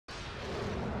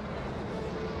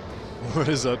What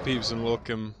is up, peeps, and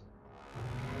welcome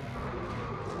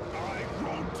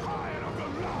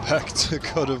back to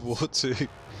God of War 2.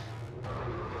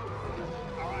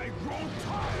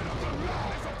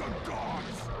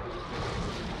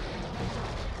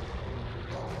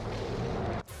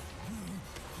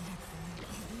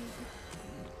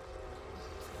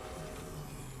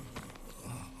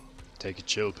 Take a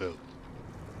chill pill.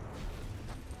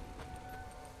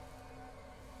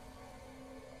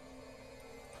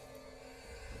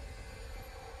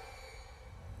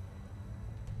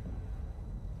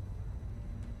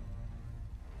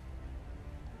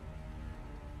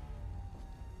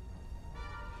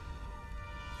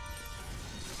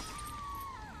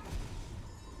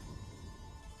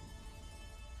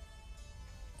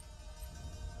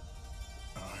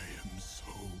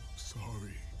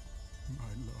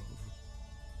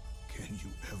 Can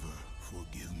you ever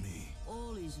forgive me?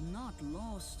 All is not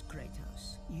lost,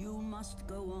 Kratos. You must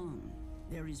go on.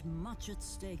 There is much at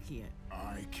stake here.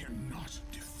 I cannot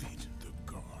defeat the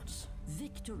gods.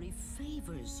 Victory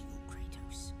favors you,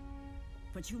 Kratos.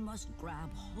 But you must grab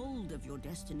hold of your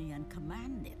destiny and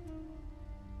command it.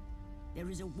 There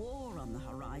is a war on the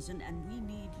horizon, and we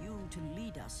need you to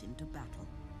lead us into battle.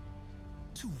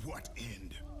 To what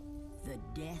end? The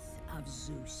death of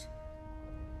Zeus.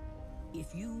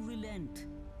 If you relent,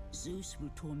 Zeus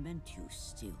will torment you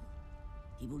still.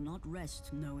 He will not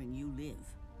rest knowing you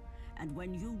live. And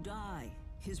when you die,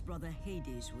 his brother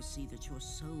Hades will see that your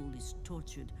soul is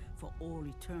tortured for all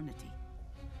eternity.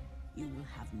 You will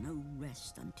have no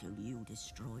rest until you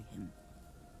destroy him.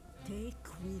 Take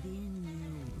within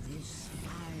you this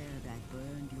fire that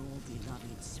burned your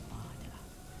beloved Sparta.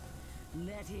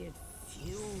 Let it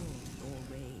fuel your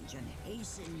rage and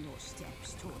hasten your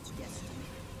steps towards destiny.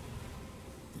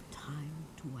 The time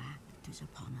to act is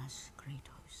upon us,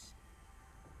 Kratos.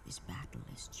 This battle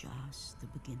is just the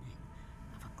beginning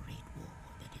of a great war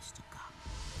that is to come.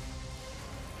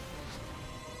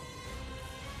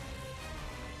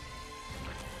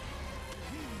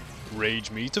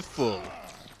 Rage me to full.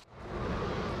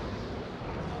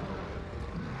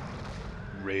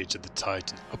 Rage of the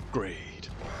Titan upgrade.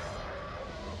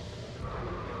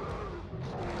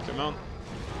 Come on.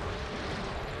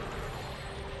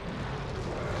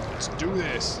 Let's do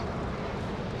this.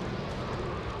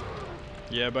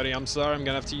 Yeah, buddy, I'm sorry, I'm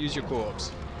gonna have to use your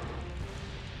corpse.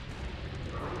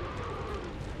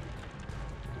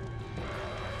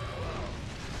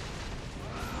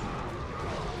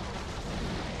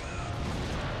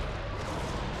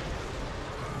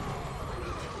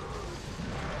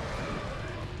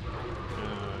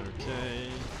 Okay.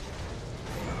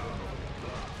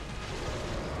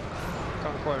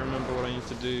 Can't quite remember what I need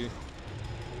to do.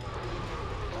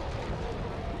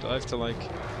 Do I have to, like,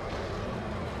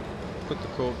 put the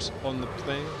corpse on the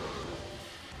thing?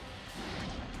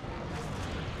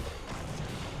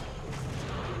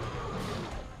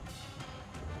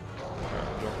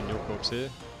 Alright, dropping your corpse here.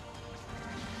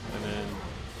 And then,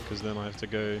 because then I have to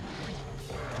go...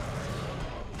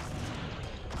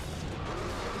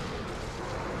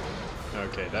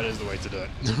 Okay, that is the way to do it.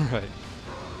 Right.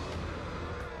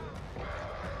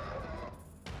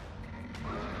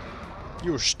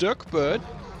 You're stuck, bud.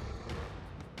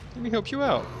 Let me help you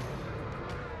out.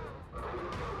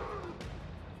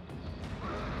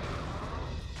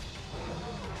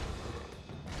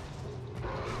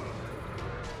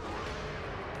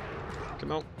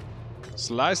 Come on.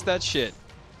 Slice that shit.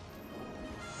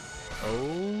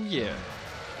 Oh, yeah.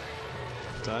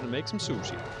 Time to make some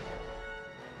sushi.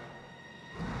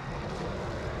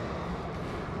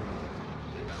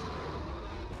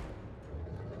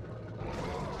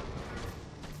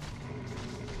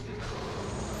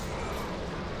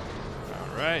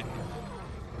 Alright.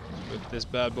 Put this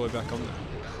bad boy back on there.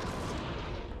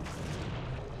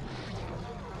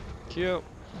 Cute.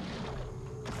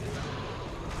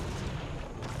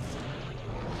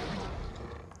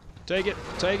 Take it,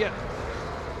 take it.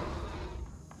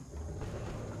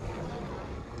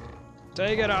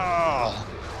 Take it all.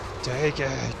 Take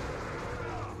it.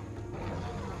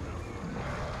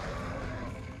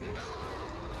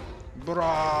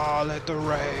 Brawl at the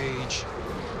rage.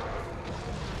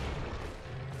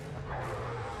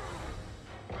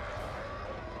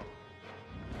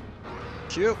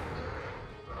 Cute.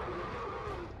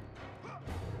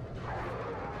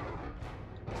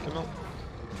 Come on.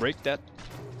 Break that.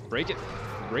 Break it.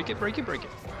 Break it, break it, break it.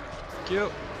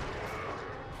 Cute.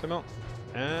 Come on.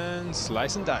 And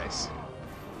slice and dice.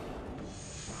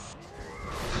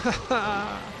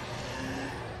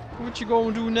 What you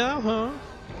gonna do now, huh?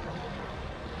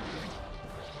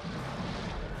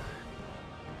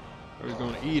 Are we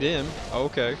gonna eat him?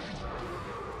 Okay.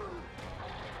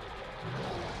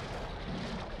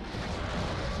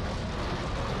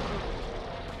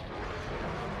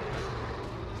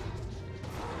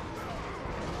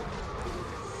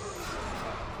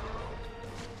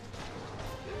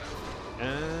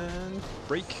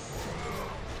 break.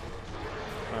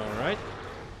 Alright.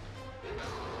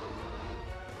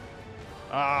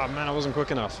 Ah, man, I wasn't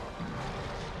quick enough.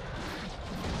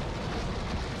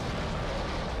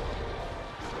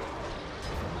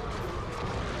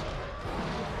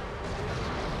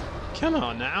 Come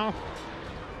on now.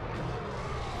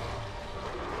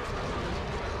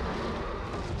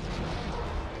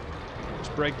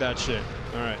 Just break that shit.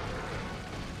 Alright.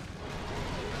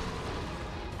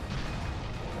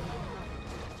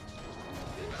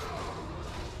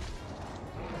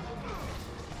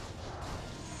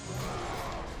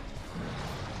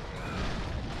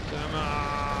 Come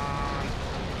on.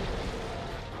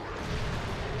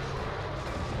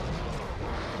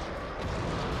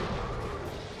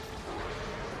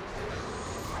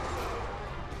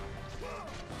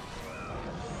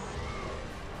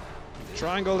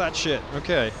 Triangle that shit.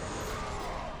 Okay.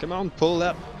 Come on, pull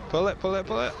that. Pull it, pull it,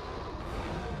 pull it.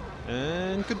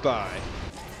 And goodbye.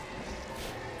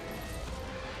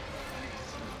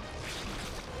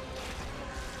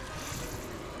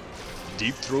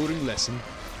 Deep throating lesson.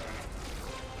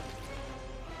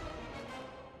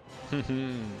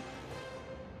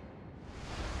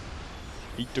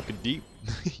 He took it deep.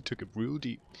 He took it real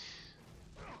deep.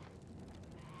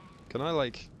 Can I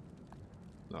like...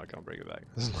 No, I can't break it back.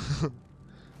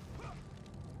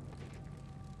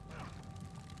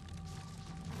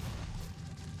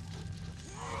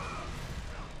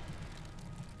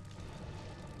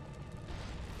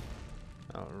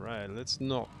 Alright, let's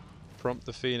not prompt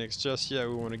the Phoenix just yet.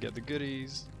 We want to get the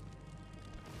goodies.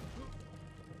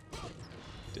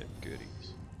 Damn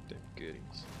goodies. Damn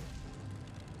goodies.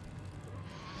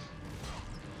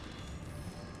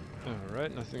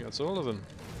 Alright, and I think that's all of them.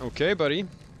 Okay, buddy.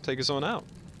 Take us on out.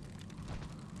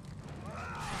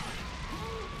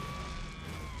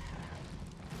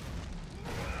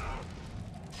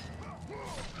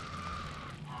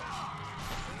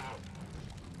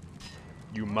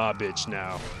 You my bitch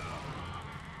now.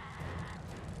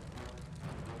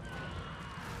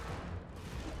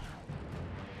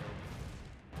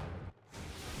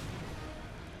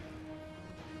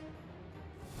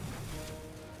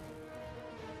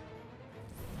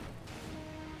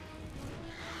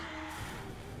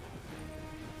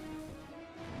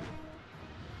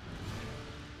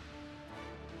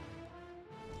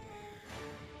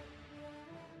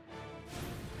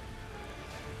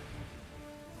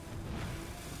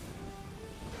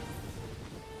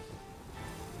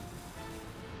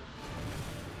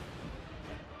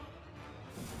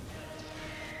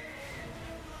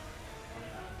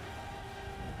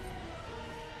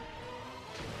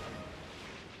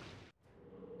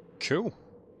 Cool.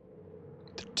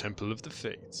 The Temple of the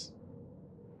Fates.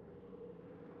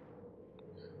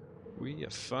 We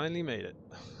have finally made it.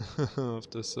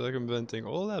 After circumventing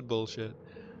all that bullshit.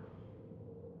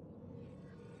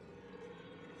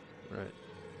 Right.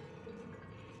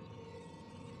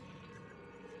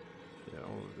 Yeah,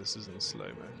 all of this is in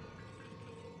slow-mo.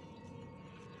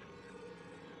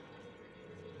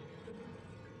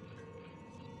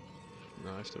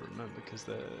 No, I have to remember because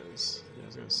there's... Yeah, I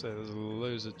was going to say there's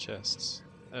loads of chests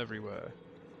everywhere.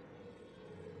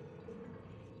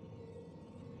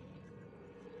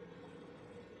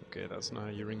 Okay, that's not how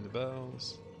you ring the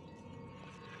bells.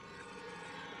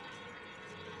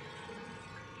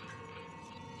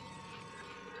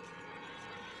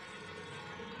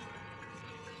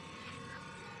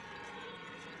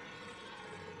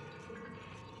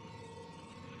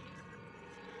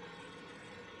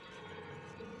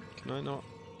 Can I not?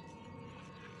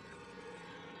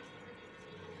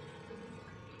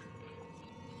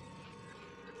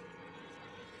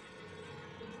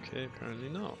 Okay, apparently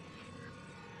not.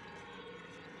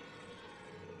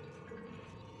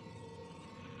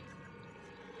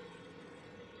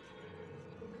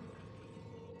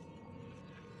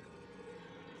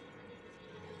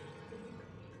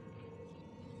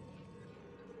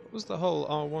 What was the whole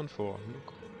R1 for?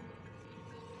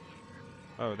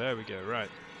 Oh, there we go, right.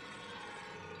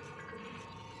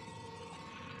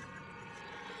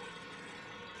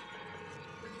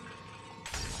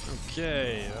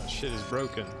 Okay, that shit is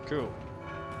broken. Cool.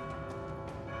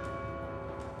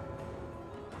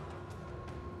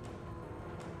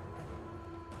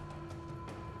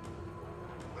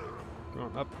 Come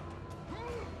on, up.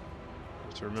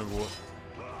 Have to remember what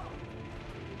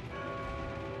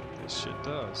this shit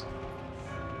does.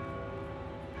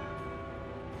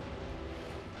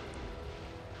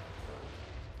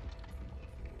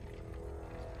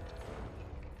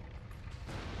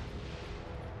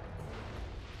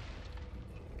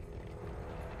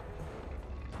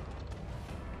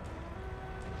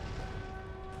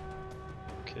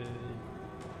 Okay.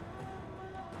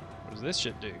 What does this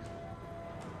shit do?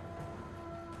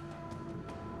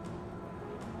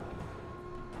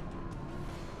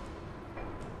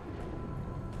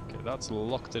 Okay, that's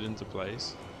locked it into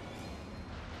place.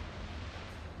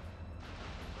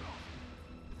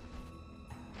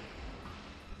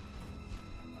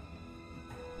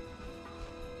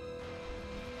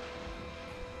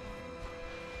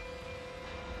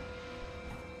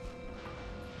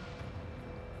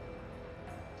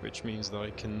 Which means that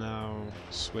I can now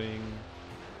swing.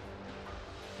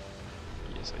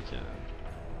 Yes, I can.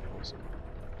 Awesome.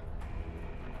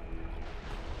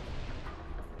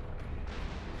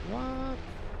 What?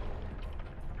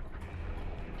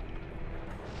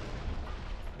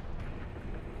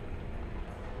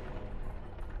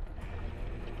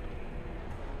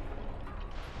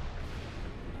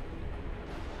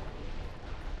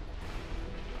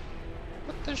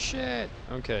 What the shit?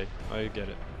 Okay, I get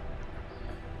it.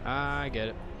 I get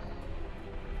it.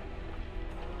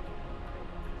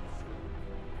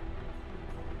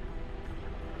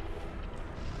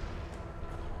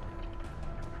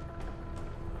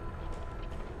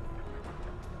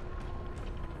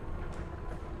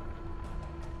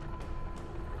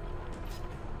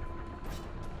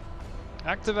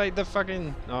 Activate the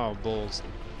fucking... Oh, balls.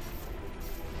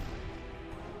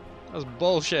 That was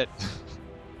bullshit.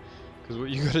 Because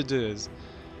what you gotta do is...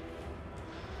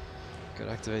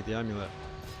 Gotta activate the amulet.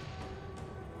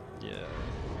 Yeah.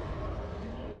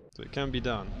 So it can be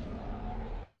done.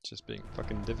 Just being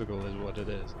fucking difficult is what it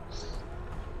is.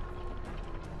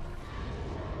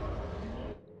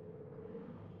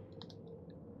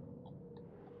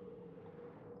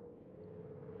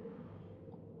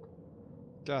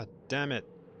 God damn it.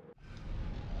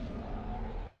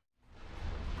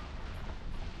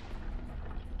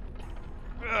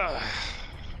 Ugh.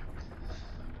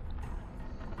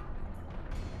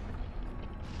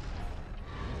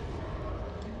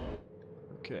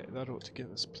 Okay, that ought to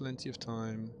give us plenty of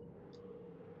time.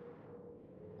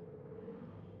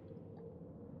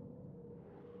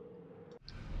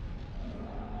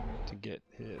 To get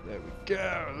here. There we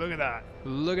go. Look at that.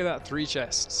 Look at that. 3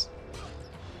 chests.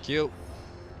 Kill.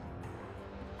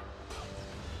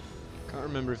 Can't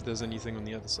remember if there's anything on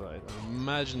the other side. I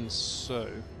imagine so.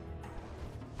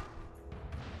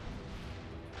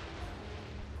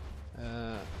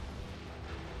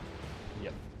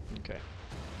 Yep. Okay.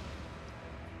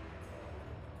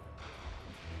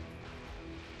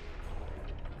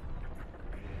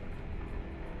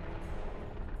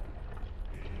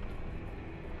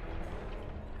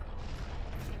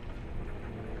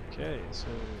 Okay, so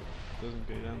it doesn't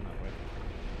go down that way.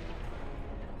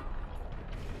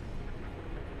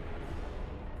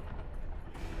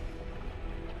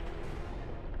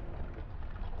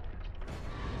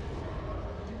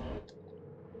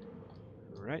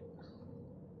 Right.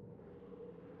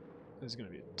 This is going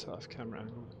to be a tough camera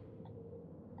angle.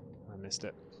 I missed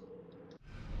it.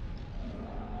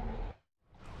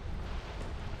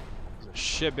 There's a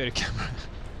shit bit of camera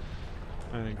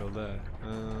angle there.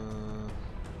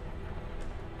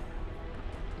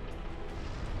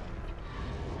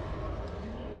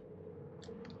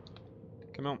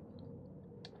 Come on.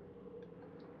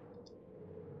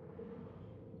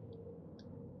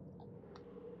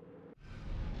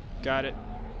 Got it.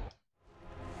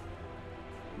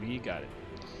 We got it.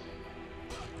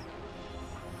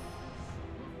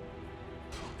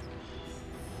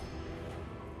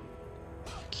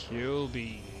 Kill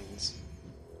beans.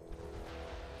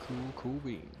 Cool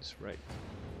beans. Right.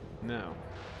 Now.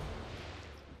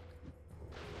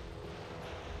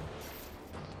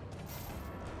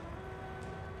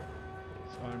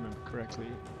 If I remember correctly.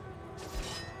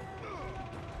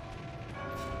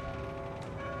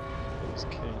 Those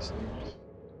cases.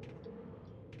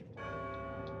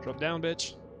 Drop down,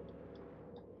 bitch.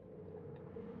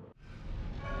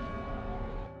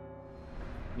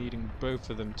 Needing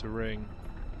both of them to ring.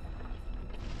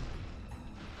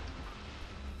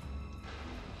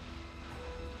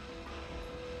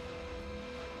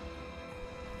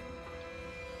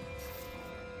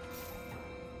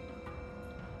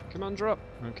 Come on, drop.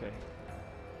 Okay.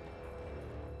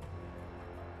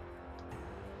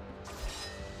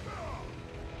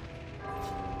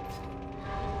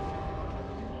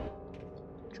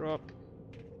 Drop.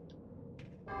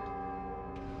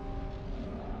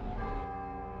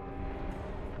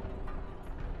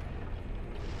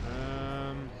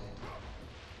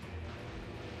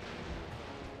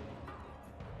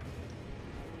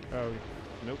 Oh,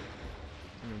 nope.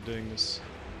 I'm doing this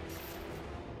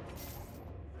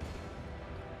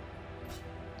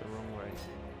the wrong way.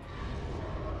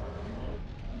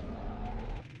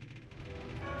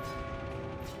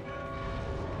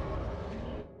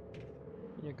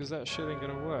 Yeah, because that shit ain't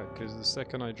gonna work, because the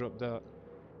second I dropped out...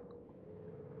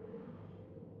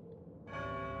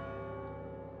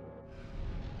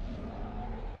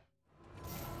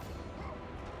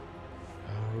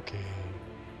 Okay.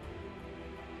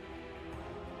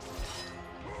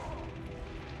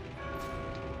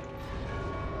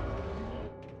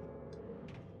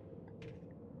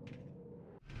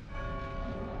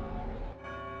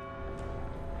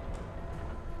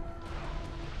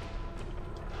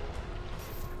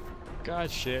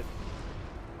 God shit.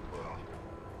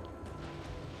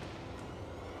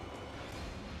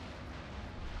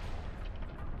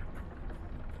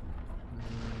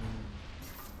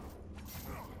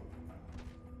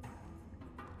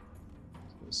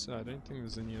 So I don't think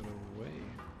there's any other way.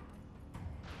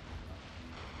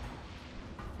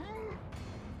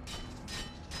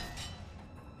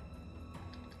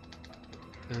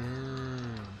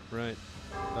 Right.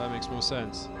 That makes more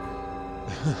sense.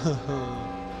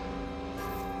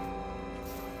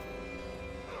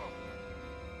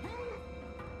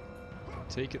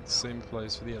 Take it the same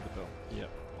place for the other bell. Yep.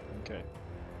 Okay.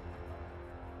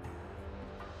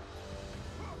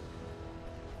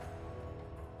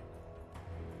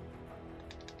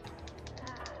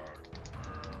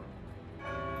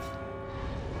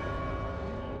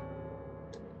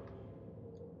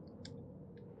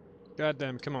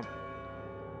 Goddamn, come on.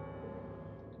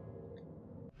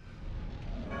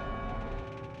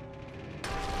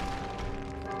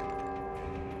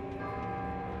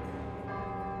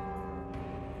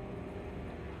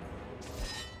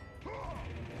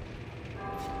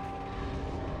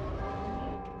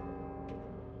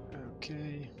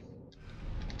 Okay.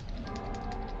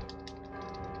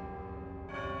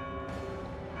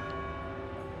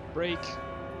 Break.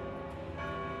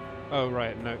 Oh,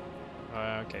 right, no.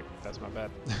 Okay, that's my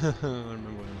bad. I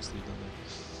remember when I was leaving there.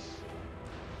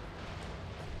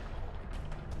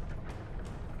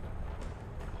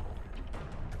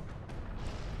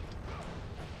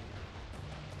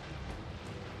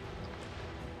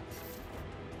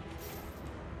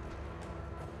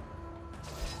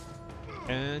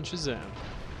 And Shazam.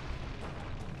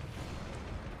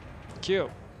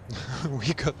 Kill!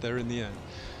 We got there in the end.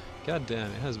 God damn,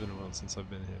 it has been a while since I've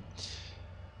been here.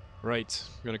 Right,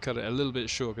 I'm going to cut it a little bit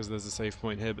short because there's a save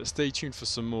point here, but stay tuned for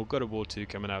some more God of War 2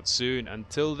 coming out soon.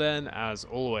 Until then, as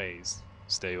always,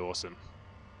 stay awesome.